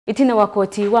Itina wa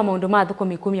koti wa maundu ma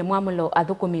athukumi kumya mwamulo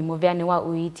athukumi muviani wa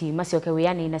uiiti masyoke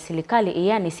wiani na silikali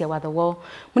iyianisya watho.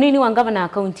 Munini wa ngavana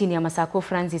Kaunti ya Masaku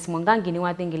Francis Mwangangi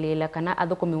niwathingiliila kana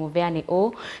athukumi muviani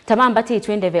o tamambati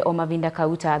twendeve o mavinda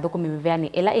kauta athukumi muviani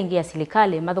ila ingi ya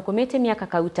silikali mathukumite miaka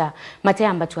kauta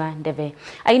mateambatwa ndeve.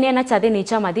 Ainena chathini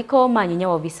cha mathiko manyinya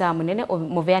wa visa munene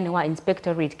muviani wa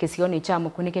inspectorate kisioni cha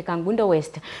mukunike Kinandu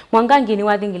West. Mwangangi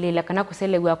niwathingiliila kana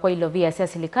kuselew'a kwa Ilovia Sya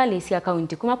silikali Sya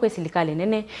Kaunti kuma kwe silikali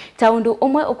nene undu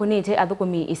umwe ukunite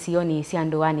athukumi isioni Sya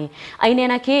nduani.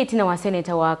 Ainena ki Itina wa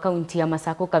seneta wa kaunti ya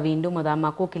Masaku kavindu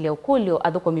muthama Kukulya ukulyo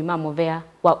athukumi ma Muvia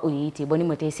wa uiiti boni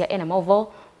mwetesya ena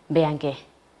mauvo mbeange.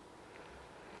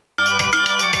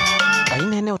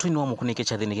 Ainene utwini wa mukunike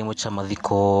chathini kimwe cha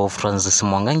mathiko Francis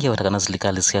Mwangangi watakana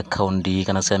silikali Sya Kaunti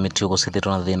kana Sya mitio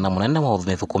kusithitwa na thina munene wa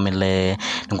uthukumile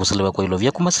ninguselewa kwa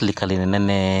Ilovia kuma silikali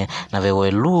nene na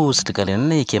vewelu silikali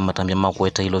nene ikiamatambia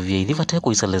makweta Ilovia ithivate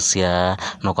kuselesya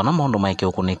na kana maundu maike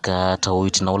ukunika ta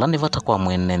uiiti na ulani vata kwa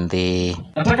mwene nthi.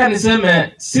 Nataka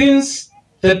niseme since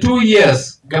the 2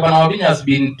 years Governor Wavinya has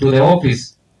been to the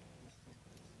office,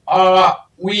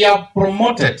 we have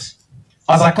promoted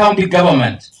as a county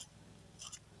government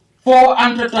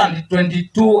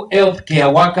 422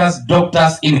 healthcare workers,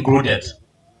 doctors included.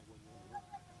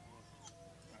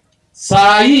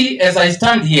 Sahi, as I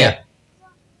stand here,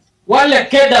 wale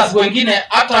cadres wengine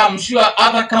hata I'm sure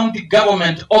other county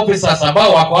government officers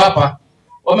ambao wako hapa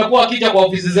wamekuwa wakija kwa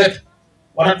ofisi zetu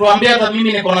wanatuambia hata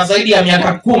mimi niko na zaidi ya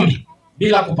miaka 10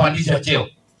 bila kupandisha cheo.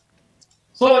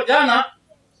 So jana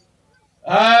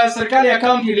serikali ya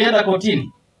county ilienda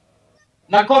kotini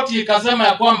na koti ikasema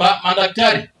ya kwamba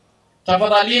madaktari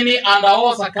tafadhalini under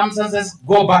all circumstances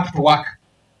go back to work.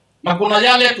 Na kuna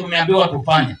yale tumeambiwa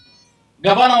tufanye.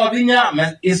 Gavana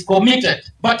Wavinya is committed,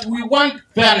 but we want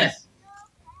fairness.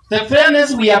 The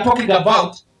fairness we are talking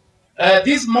about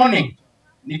this morning,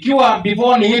 nikiwa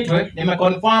before niitwe,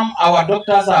 nimeconfirm our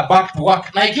doctors are back to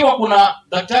work. Na ikiwa kuna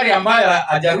daktari ambaye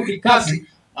hajarudi kazi,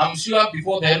 I'm sure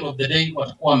before the end of the day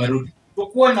watakuwa wamerudi.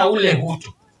 Tukuwe na ule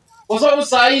hutu. Kwa sababu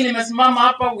saa hii nimesimama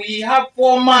hapa, we have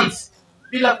 4 months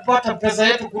bila kupata pesa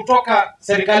yetu kutoka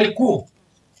serikali kuu.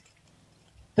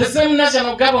 The same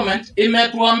national government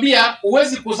imetuambia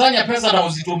uwezi kusanya pesa na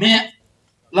uzitumie,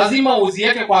 lazima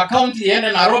uziweke kwa account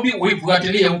iende Nairobi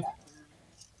uifuatilie huko.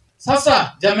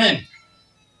 Sasa jameni,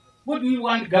 what do we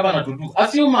want governor to do?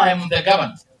 Assume I am the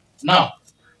governor. Now,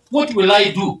 what will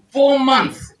I do? 4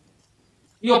 months.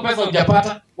 Hiyo pesa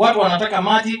hujapata, watu wanataka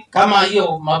maji kama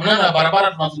hiyo maneno ya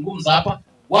barabara tunazungumza hapa,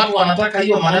 watu wanataka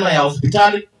hiyo maneno ya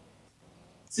hospitali.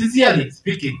 Sincerely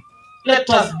speaking, let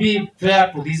us be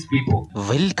fair to these people.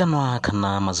 Vilikanwa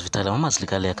kana masvitali mama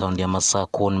silikali ya kaunti ya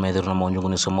Masaku nimedhiru na maundu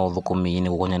nisoma uthukumi ni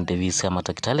kukonya ndevisi ya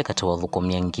matakitali kati wa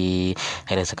uthukumi yangi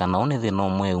hairesekana one thina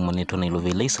umwe umanitwa na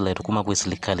Ilovia Sya kuma kwe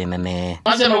silikali nene.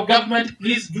 National government,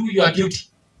 please do your duty.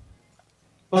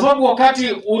 Kwa sababu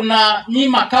wakati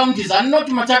unanyima counties, and not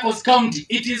Machakos County,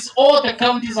 it is all the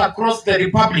counties across the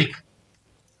republic.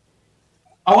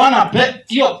 Hawana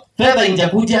hiyo fedha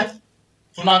injakuja,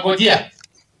 tunangojea.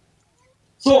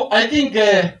 So I think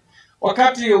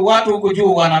wakati watu huko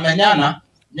juu wanamenyana,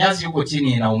 nyazi huko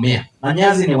chini inaumia. Na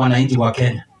nyazi ni wananchi wa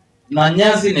Kenya. Na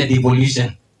nyazi ni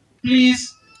devolution. Please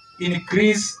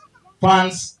increase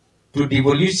funds to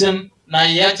devolution na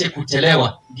iache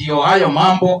kuchelewa. Ndio hayo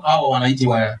mambo hao wananchi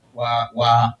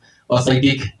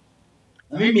wasaidike.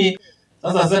 Na mimi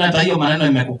sasa senata hiyo maneno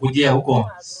imekukujia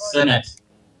huko Senate.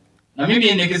 Na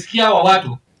mimi nikisikia hawa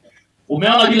watu,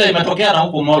 umeona bila imetokea na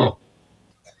huko Molo.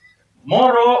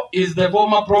 Moro is the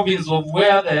former province of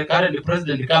where the current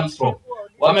president comes from.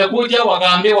 Wamekuja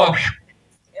wakaambiwa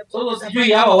so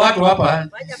sijui hawa watu hapa.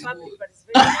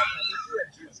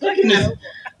 Lakini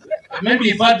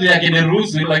maybe padri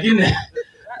akiniruhusu lakini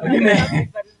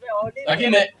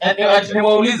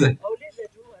niwaulize.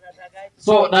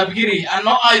 So nafikiri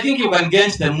I think you can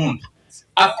gauge the mood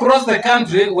across the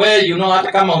country where you know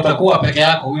hata kama utakuwa peke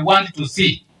yako, we want to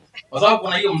see. Kwa sababu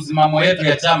kuna hiyo msimamo yetu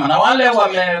ya chama na wale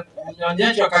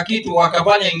wameonyeshwa kakitu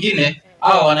wakafanya ingine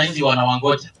hao wananchi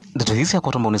wanawangoja. Ndeto hizi ya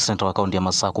kwatomba unisenta wa kaunti ya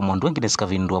Masaku mwandu wengine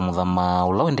sikavindua muthama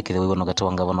ulawendekithe wiwo nogate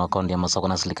wa ngavana wa kaunti ya Masaku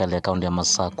na silikali ya kaunti ya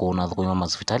Masaku na thukuma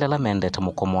masvitali ala mendete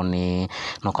mukomoni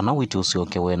na kana uiiti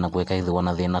usioke wena kuweka hithi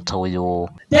wana thina ta uyu.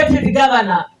 Deputy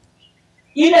Governor,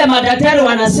 ile madaktari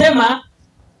wanasema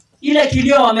ile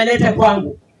kilio wameleta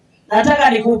kwangu, nataka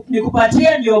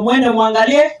nikupatie ndio mwende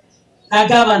muangalie na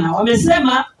governor.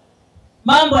 Wamesema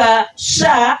mambo ya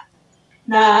Sya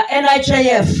na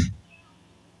NHIF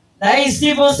na hii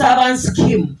civil servant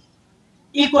scheme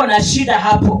iko na shida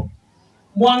hapo.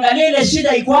 Muangalie ile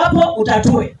shida iko hapo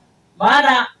utatue.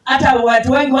 Maana hata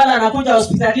watu wengi wala wanakuja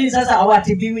hospitalini sasa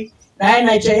hawatibiwi na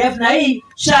NHIF, na hii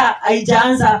Sya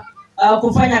haijaanza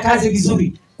kufanya kazi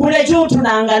vizuri. Kule juu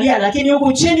tunaangalia, lakini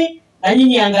huku chini na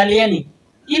nyinyi angalieni.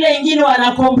 Ile ingine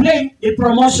wana complain ni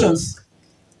promotions.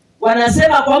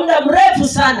 Wanasema kwa muda mrefu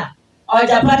sana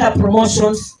hawajapata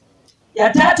promotions. Ya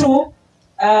tatu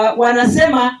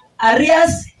wanasema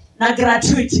arrears na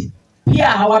gratuity pia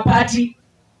hawapati.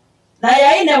 Na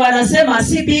ya nne wanasema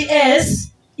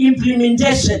CBS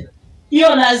implementation.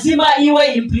 Hiyo lazima iwe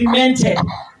implemented.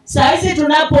 Saa hizi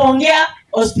tunapoongea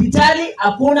hospitali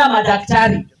hakuna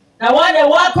madaktari. Na wale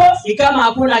wako ni kama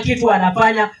hakuna kitu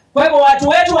wanafanya. Kwa hivyo watu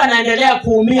wetu wanaendelea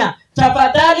kuumia.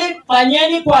 Tafadhali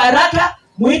fanyeni kwa haraka,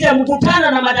 muite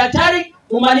mkutano na madaktari,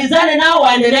 umalizane nao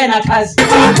waendelee na kazi.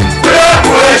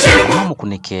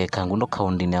 Mukunike kangundo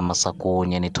kaundini ya Masaku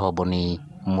nyeni toboni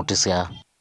mutisya.